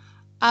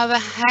of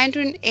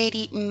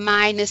 180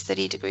 minus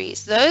 30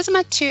 degrees. Those are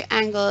my two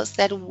angles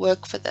that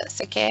work for this,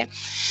 okay?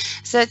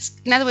 So it's,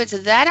 in other words,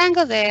 that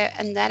angle there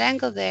and that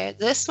angle there.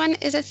 This one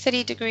is at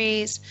 30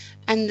 degrees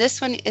and this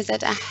one is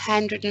at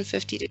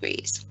 150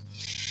 degrees.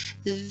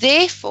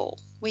 Therefore,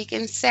 we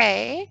can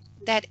say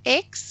that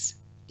x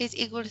is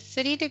equal to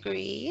 30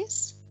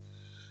 degrees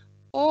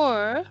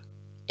or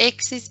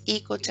x is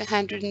equal to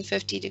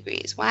 150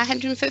 degrees. Why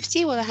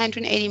 150? Well,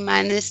 180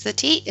 minus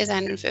 30 is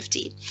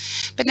 150.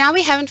 But now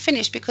we haven't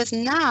finished because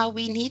now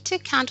we need to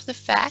account for the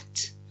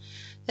fact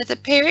that the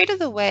period of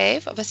the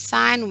wave, of a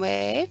sine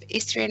wave,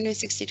 is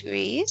 360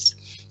 degrees.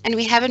 And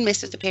we haven't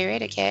messed with the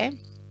period, okay?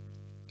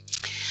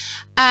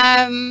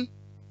 And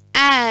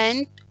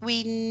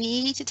we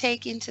need to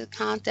take into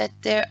account that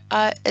there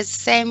are,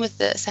 same with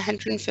this,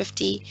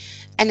 150,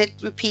 and it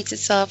repeats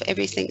itself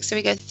everything. So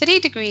we go 30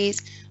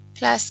 degrees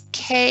plus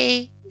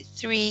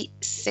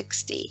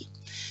K360,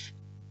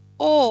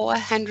 or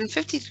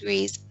 150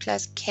 degrees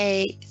plus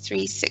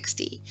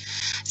K360.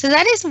 So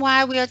that is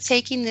why we are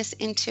taking this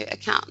into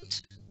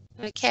account.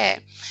 Okay,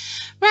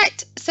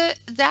 right, so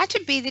that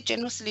would be the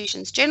general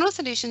solutions. General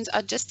solutions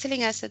are just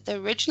telling us that the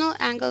original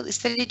angle is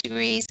 30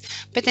 degrees,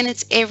 but then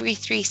it's every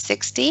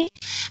 360.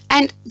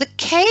 And the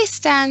K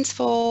stands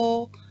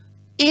for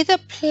either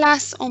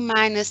plus or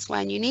minus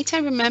 1. You need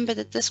to remember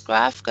that this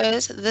graph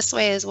goes this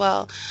way as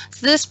well.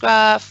 So this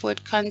graph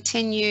would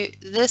continue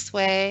this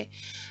way,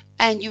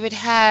 and you would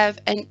have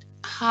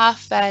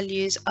half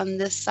values on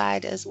this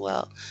side as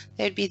well.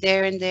 They'd be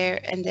there and there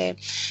and there.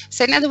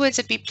 So in other words,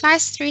 it'd be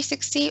plus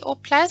 360 or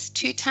plus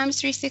 2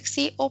 times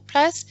 360 or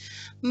plus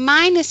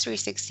minus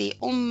 360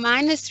 or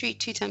minus 2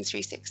 times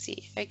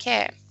 360.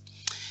 Okay.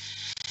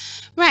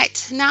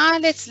 Right, now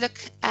let's look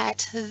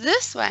at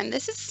this one.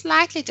 This is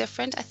slightly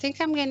different. I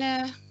think I'm going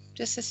to,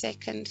 just a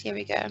second, here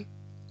we go.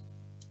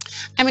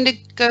 I'm going to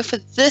go for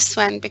this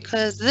one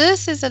because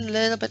this is a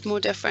little bit more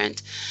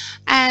different.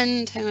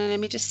 And hang on, let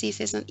me just see if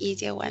there's an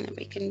easier one that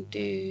we can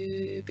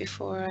do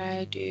before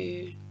I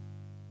do.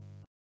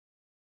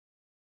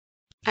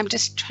 I'm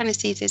just trying to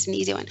see if there's an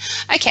easier one.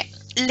 Okay,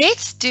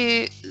 let's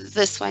do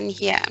this one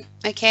here.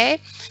 Okay,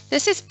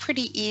 this is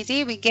pretty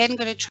easy. We're again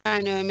going to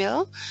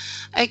trinomial.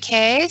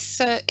 Okay,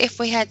 so if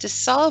we had to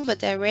solve it,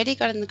 they already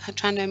got in the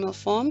trinomial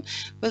form.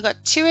 We've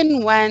got 2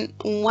 and 1,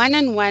 1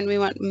 and 1. We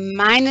want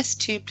minus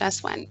 2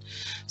 plus 1.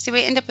 So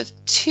we end up with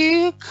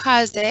 2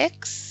 cos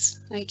x,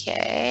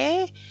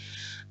 okay,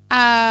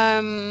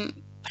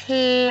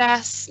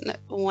 plus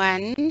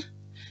 1,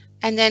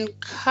 and then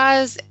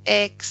cos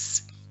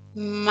x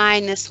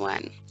minus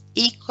 1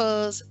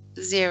 equals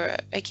 0,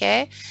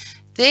 okay?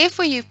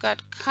 Therefore, you've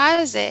got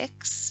cos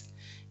x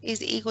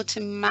is equal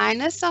to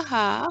minus a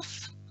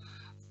half,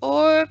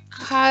 or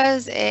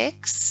cos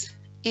x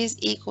is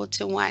equal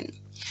to 1.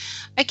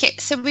 Okay,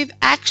 so we've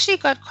actually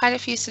got quite a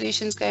few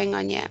solutions going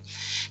on here.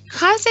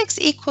 Cos x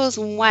equals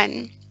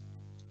 1.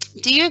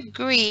 Do you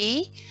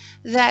agree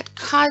that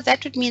cos,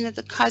 that would mean that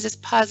the cos is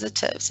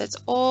positive? So it's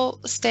all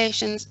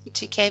stations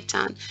to Cape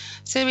Town.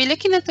 So we're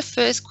looking at the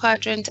first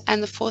quadrant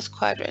and the fourth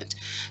quadrant.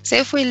 So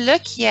if we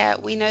look here,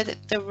 we know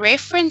that the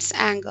reference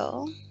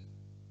angle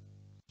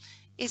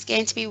is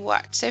going to be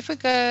what? So if we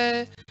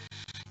go,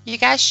 you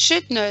guys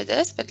should know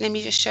this, but let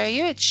me just show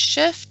you. It's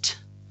shift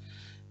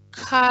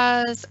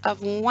cos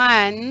of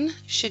 1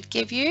 should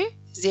give you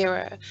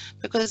 0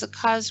 because the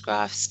cos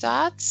graph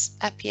starts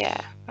up here,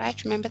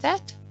 right? Remember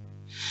that?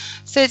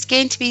 So it's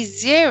going to be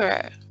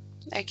 0,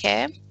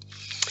 okay?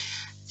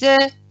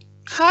 The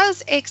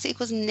cos x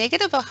equals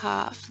negative a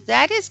half,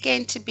 that is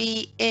going to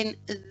be in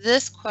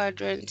this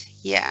quadrant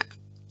here,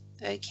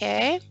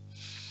 okay?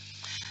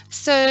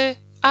 So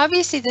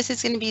obviously this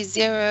is going to be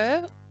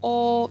 0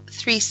 or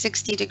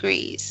 360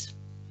 degrees,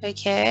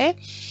 okay?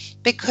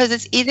 because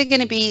it's either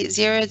going to be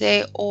 0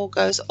 there or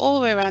goes all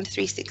the way around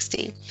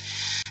 360.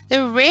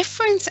 The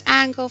reference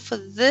angle for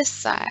this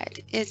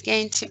side is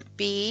going to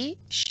be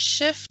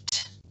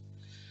shift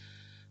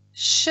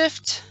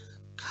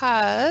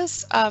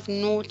cos of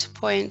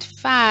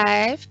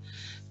 0.5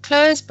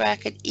 close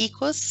bracket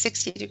equals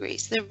 60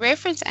 degrees. The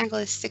reference angle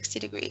is 60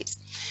 degrees.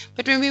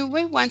 But remember,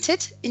 we want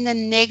it in the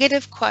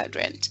negative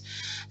quadrant.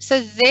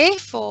 So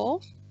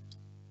therefore,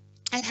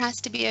 it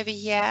has to be over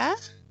here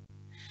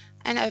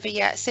and over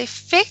here. So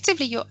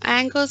effectively, your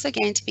angles are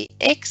going to be,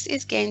 x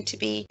is going to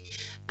be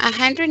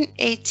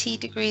 180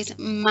 degrees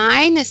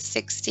minus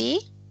 60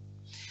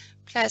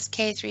 plus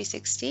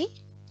K360,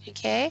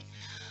 okay?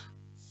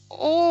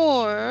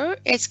 Or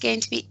it's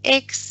going to be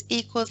x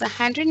equals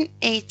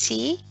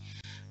 180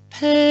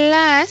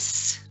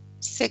 plus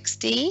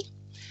 60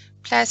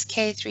 plus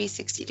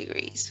K360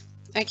 degrees.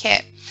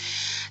 Okay,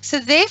 so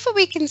therefore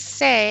we can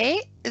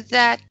say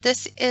that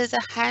this is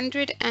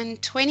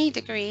 120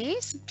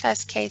 degrees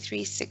plus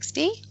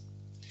K360,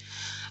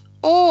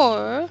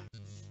 or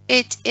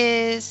it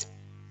is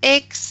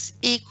x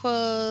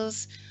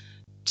equals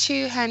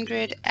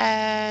 200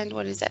 and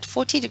what is that,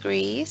 40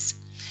 degrees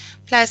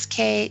plus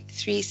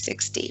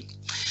K360.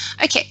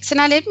 Okay, so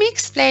now let me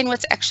explain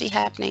what's actually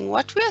happening.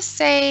 What we're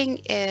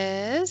saying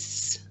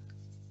is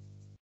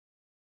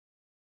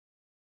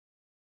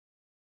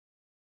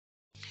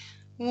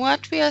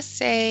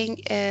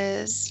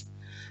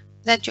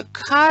that your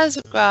cos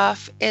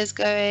graph is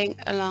going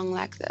along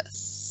like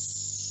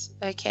this.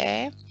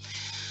 Okay.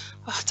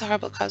 Oh, it's a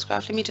horrible cos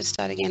graph. Let me just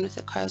start again with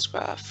the cos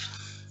graph.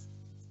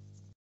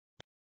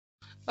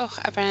 Oh,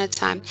 I've run out of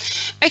time.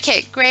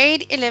 Okay,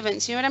 grade 11.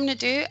 So you know what I'm going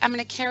to do? I'm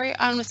going to carry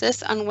on with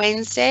this on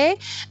Wednesday,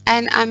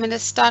 and I'm going to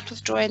start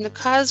with drawing the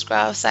cos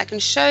graph so I can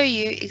show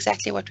you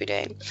exactly what we're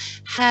doing.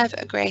 Have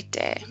a great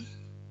day.